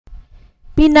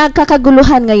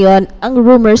Pinagkakaguluhan ngayon ang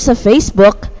rumor sa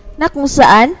Facebook na kung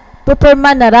saan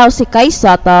pupirma na raw si Kai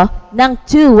Sotto ng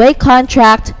two-way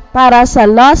contract para sa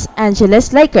Los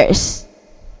Angeles Lakers.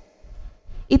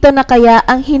 Ito na kaya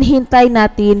ang hinihintay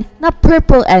natin na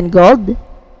purple and gold?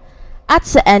 At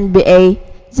sa NBA,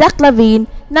 Zach LaVine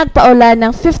nagpaula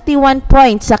ng 51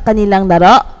 points sa kanilang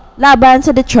laro laban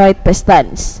sa Detroit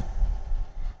Pistons.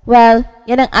 Well,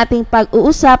 yan ang ating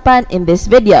pag-uusapan in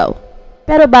this video.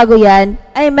 Pero bago yan,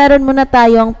 ay meron muna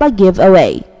tayong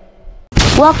pag-giveaway.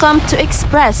 Welcome to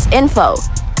Express Info.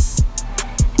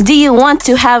 Do you want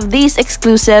to have these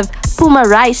exclusive Puma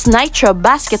Rise Nitro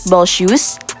basketball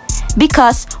shoes?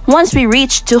 Because once we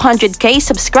reach 200k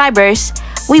subscribers,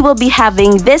 we will be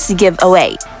having this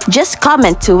giveaway. Just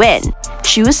comment to win.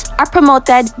 Shoes are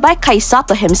promoted by Kai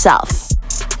Sotto himself.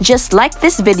 Just like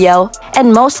this video,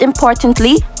 and most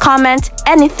importantly, comment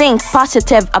anything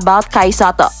positive about Kai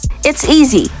Sotto. It's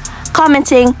easy.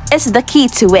 Commenting is the key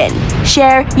to win.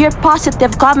 Share your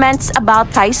positive comments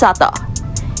about Kai Sotto.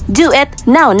 Do it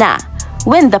now na.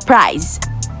 Win the prize.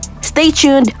 Stay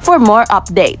tuned for more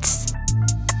updates.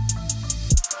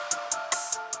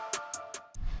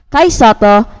 Kai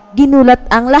Sotto, ginulat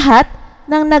ang lahat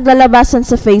nang naglalabasan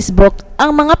sa Facebook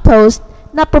ang mga post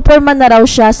na pupirma na raw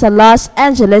siya sa Los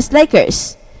Angeles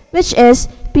Lakers, which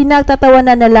is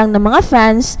pinagtatawanan na lang ng mga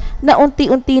fans na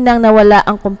unti-unti nang nawala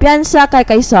ang kumpiyansa kay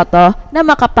Kai Sotto na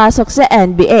makapasok sa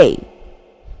NBA.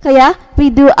 Kaya we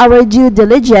do our due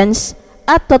diligence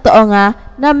at totoo nga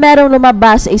na merong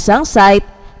lumabas sa isang site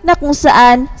na kung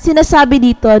saan sinasabi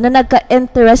dito na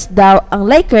nagka-interest daw ang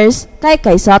Lakers kay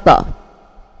Kai Sotto.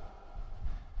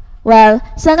 Well,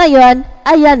 sa ngayon,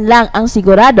 ayan lang ang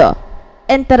sigurado.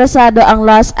 Interesado ang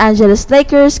Los Angeles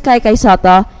Lakers kay Kai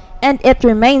Sotto and it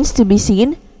remains to be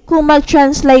seen kung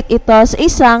mag-translate ito sa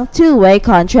isang two-way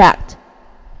contract.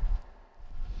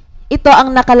 Ito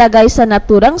ang nakalagay sa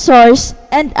naturang source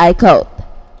and I quote,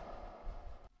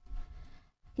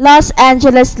 Los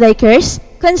Angeles Lakers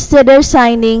consider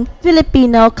signing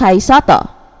Filipino Kai Sotto.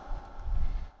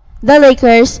 The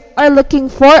Lakers are looking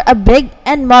for a big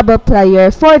and mobile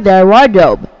player for their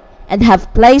wardrobe and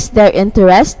have placed their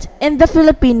interest in the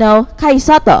Filipino Kai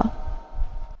Sotto.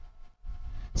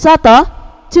 Sotto,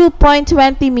 2.20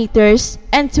 meters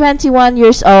and 21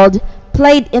 years old,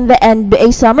 played in the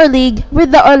NBA Summer League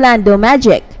with the Orlando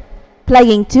Magic,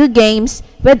 playing 2 games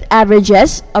with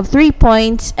averages of 3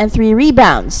 points and 3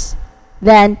 rebounds.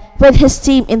 Then, with his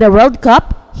team in the World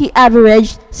Cup, he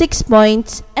averaged 6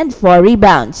 points and 4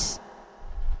 rebounds.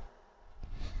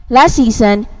 Last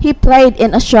season, he played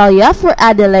in Australia for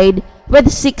Adelaide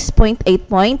with 6.8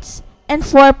 points and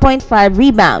 4.5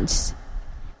 rebounds,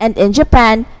 and in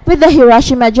Japan with the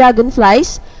Hiroshima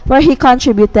Dragonflies, where he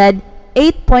contributed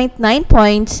 8.9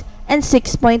 points and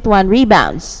 6.1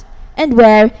 rebounds, and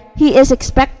where he is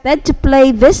expected to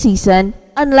play this season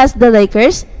unless the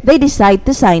Lakers they decide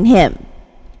to sign him.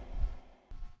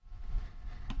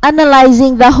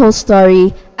 Analyzing the whole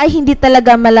story ay hindi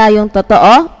talaga malayong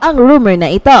totoo ang rumor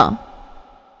na ito.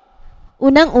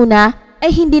 Unang-una ay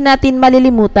hindi natin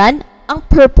malilimutan ang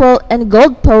purple and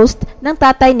gold post ng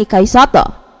tatay ni Kai Sotto.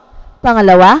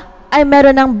 Pangalawa ay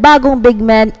meron ng bagong big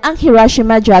man ang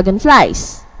Hiroshima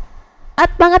Dragonflies.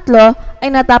 At pangatlo ay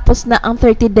natapos na ang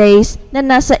 30 days na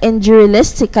nasa injury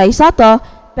list si Kai Sotto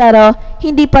pero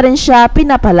hindi pa rin siya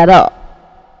pinapalaro.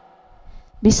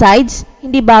 Besides,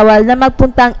 hindi bawal na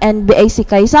magpuntang NBA si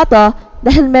Kai Sotto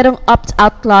dahil merong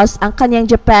opt-out clause ang kanyang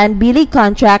Japan B-League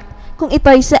contract kung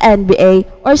ito'y sa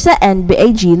NBA or sa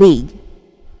NBA G-League.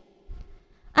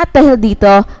 At dahil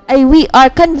dito ay we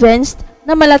are convinced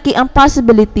na malaki ang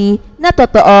possibility na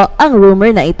totoo ang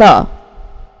rumor na ito.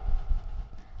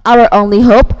 Our only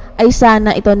hope ay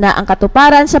sana ito na ang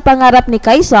katuparan sa pangarap ni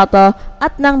Kai Sotto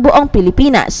at ng buong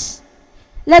Pilipinas.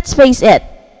 Let's face it,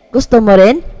 gusto mo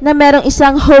rin na merong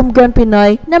isang homegrown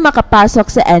Pinoy na makapasok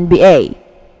sa NBA.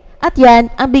 At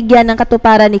yan ang bigyan ng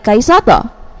katuparan ni Kai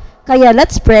Sotto. Kaya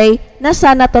let's pray na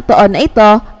sana totoo na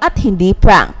ito at hindi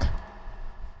prank.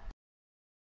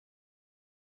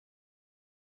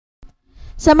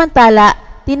 Samantala,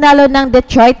 tinalo ng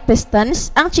Detroit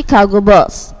Pistons ang Chicago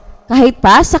Bulls. Kahit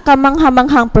pa sa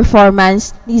kamanghamanghang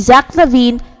performance ni Zach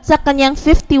LaVine sa kanyang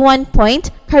 51-point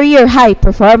career-high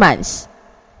performance.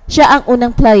 Siya ang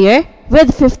unang player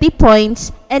with 50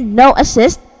 points and no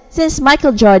assist since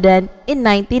Michael Jordan in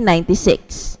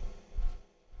 1996.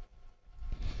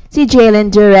 Si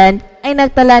Jalen Duren ay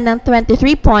nagtala ng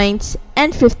 23 points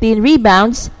and 15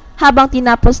 rebounds habang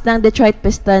tinapos ng Detroit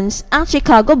Pistons ang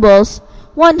Chicago Bulls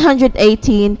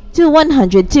 118-102.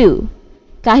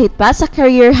 Kahit pa sa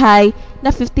career high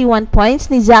na 51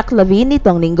 points ni Zach LaVine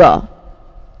nitong linggo.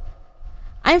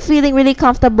 I'm feeling really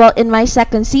comfortable in my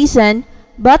second season,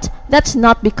 but that's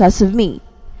not because of me.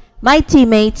 My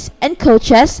teammates and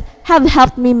coaches have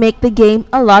helped me make the game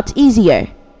a lot easier.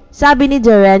 Sabi ni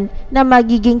Duran na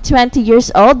magiging 20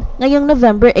 years old ngayong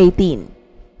November 18.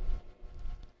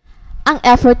 Ang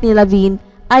effort ni Lavine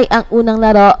ay ang unang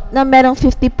laro na merong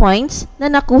 50 points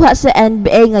na nakuha sa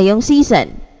NBA ngayong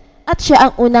season. At siya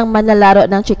ang unang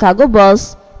manlalaro ng Chicago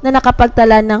Bulls na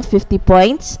nakapagtala ng 50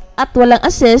 points at walang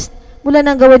assist mula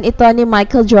nang gawin ito ni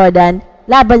Michael Jordan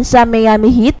laban sa Miami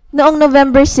Heat noong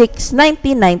November 6,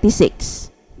 1996.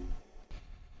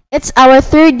 It's our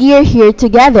third year here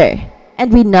together,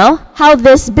 and we know how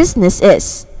this business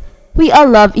is. We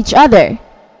all love each other.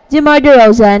 DeMar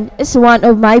DeRozan is one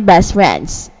of my best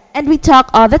friends, and we talk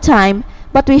all the time,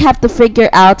 but we have to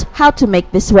figure out how to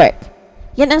make this work.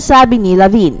 Yan ang sabi ni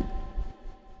Lavine.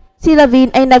 Si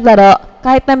Lavine ay naglaro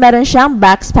kahit na meron siyang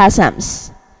back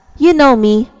spasms. You know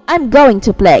me, I'm going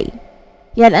to play.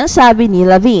 Yan ang sabi ni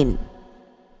Lavine.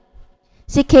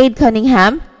 Si Cade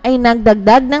Cunningham ay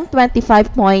nagdagdag ng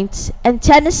 25 points and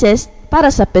 10 assists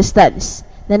para sa Pistons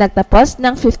na nagtapos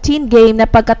ng 15 game na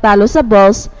pagkatalo sa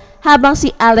Bulls habang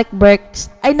si Alec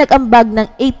Burks ay nag-ambag ng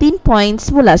 18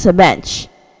 points mula sa bench.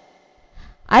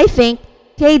 I think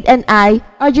Cade and I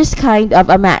are just kind of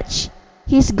a match.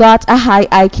 He's got a high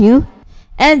IQ,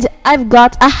 and I've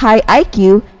got a high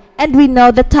IQ, and we know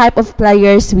the type of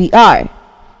players we are.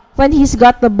 When he's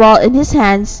got the ball in his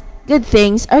hands, good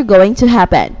things are going to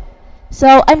happen.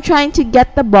 So I'm trying to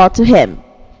get the ball to him.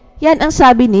 Yan ang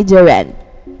sabi ni Duran.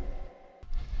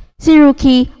 Si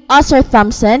rookie Oscar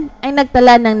Thompson ay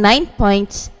nagtala ng 9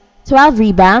 points, 12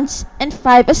 rebounds, and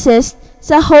 5 assists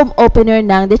sa home opener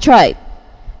ng Detroit.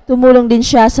 Tumulong din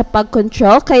siya sa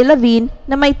pag-control kay Lavine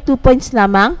na may 2 points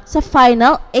lamang sa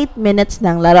final 8 minutes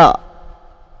ng laro.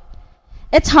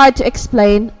 It's hard to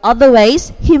explain all the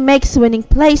ways he makes winning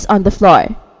plays on the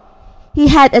floor. He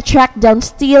had a track down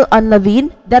steal on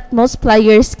Lavine that most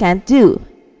players can't do.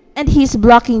 And he's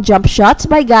blocking jump shots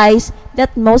by guys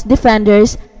that most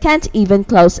defenders can't even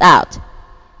close out.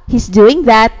 He's doing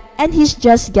that and he's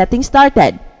just getting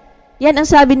started. Yan ang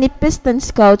sabi ni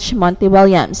Pistons coach Monty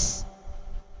Williams.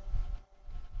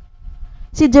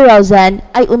 Si DeRozan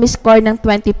ay umiscore ng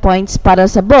 20 points para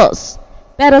sa Bulls,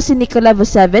 pero si Nikola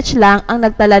Vucevic lang ang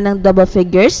nagtala ng double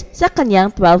figures sa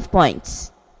kanyang 12 points.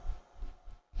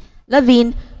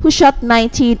 Lavine, who shot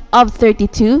 19 of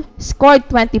 32, scored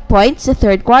 20 points sa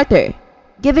third quarter,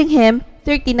 giving him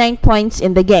 39 points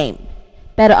in the game.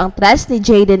 Pero ang tres ni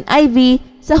Jaden Ivey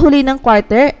sa huli ng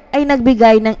quarter ay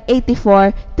nagbigay ng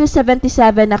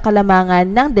 84-77 na kalamangan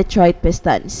ng Detroit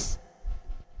Pistons.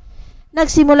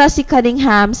 Nagsimula si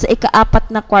Cunningham sa ika-4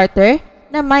 na quarter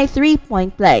na may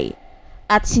 3-point play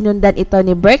at sinundan ito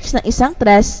ni Burks ng isang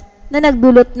tres na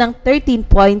nagdulot ng 13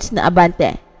 points na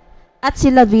abante. At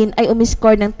si Lavine ay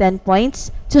umiscore ng 10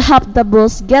 points to help the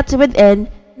Bulls get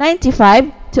within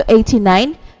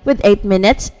 95-89 with 8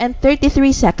 minutes and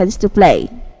 33 seconds to play.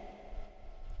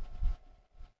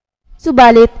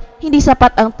 Subalit, hindi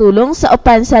sapat ang tulong sa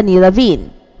opensa ni Lavine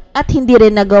at hindi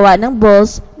rin nagawa ng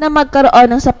Bulls na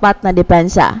magkaroon ng sapat na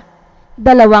depensa.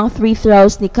 Dalawang free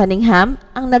throws ni Cunningham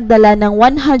ang nagdala ng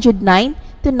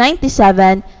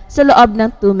 109-97 sa loob ng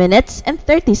 2 minutes and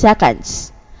 30 seconds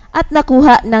at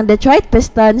nakuha ng Detroit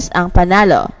Pistons ang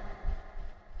panalo.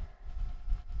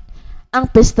 Ang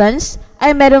Pistons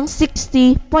ay merong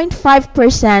 60.5%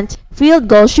 field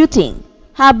goal shooting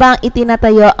habang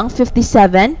itinatayo ang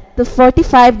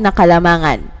 57-45 na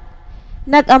kalamangan.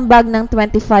 Nag-ambag ng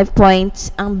 25 points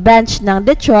ang bench ng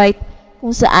Detroit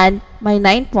kung saan may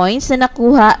 9 points na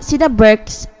nakuha sina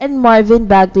Burks and Marvin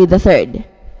Bagley III.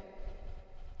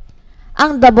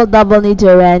 Ang double-double ni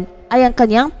Duran ay ang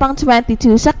kanyang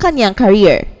pang-22 sa kanyang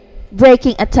career,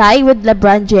 breaking a tie with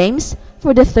LeBron James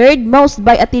for the third most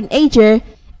by a teenager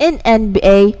in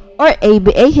NBA or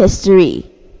ABA history.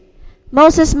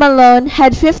 Moses Malone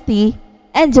had 50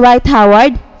 and Dwight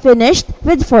Howard finished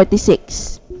with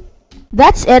 46.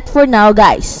 That's it for now,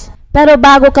 guys. Pero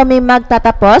bago kami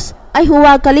magtatapos, ay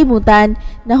huwag kalimutan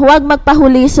na huwag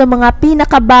magpahuli sa mga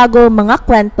pinakabago mga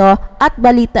kwento at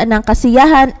balita ng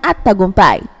kasiyahan at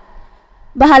tagumpay.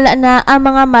 Bahala na ang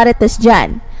mga marites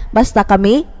dyan. Basta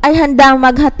kami ay handang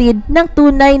maghatid ng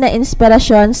tunay na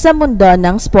inspirasyon sa mundo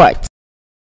ng sports.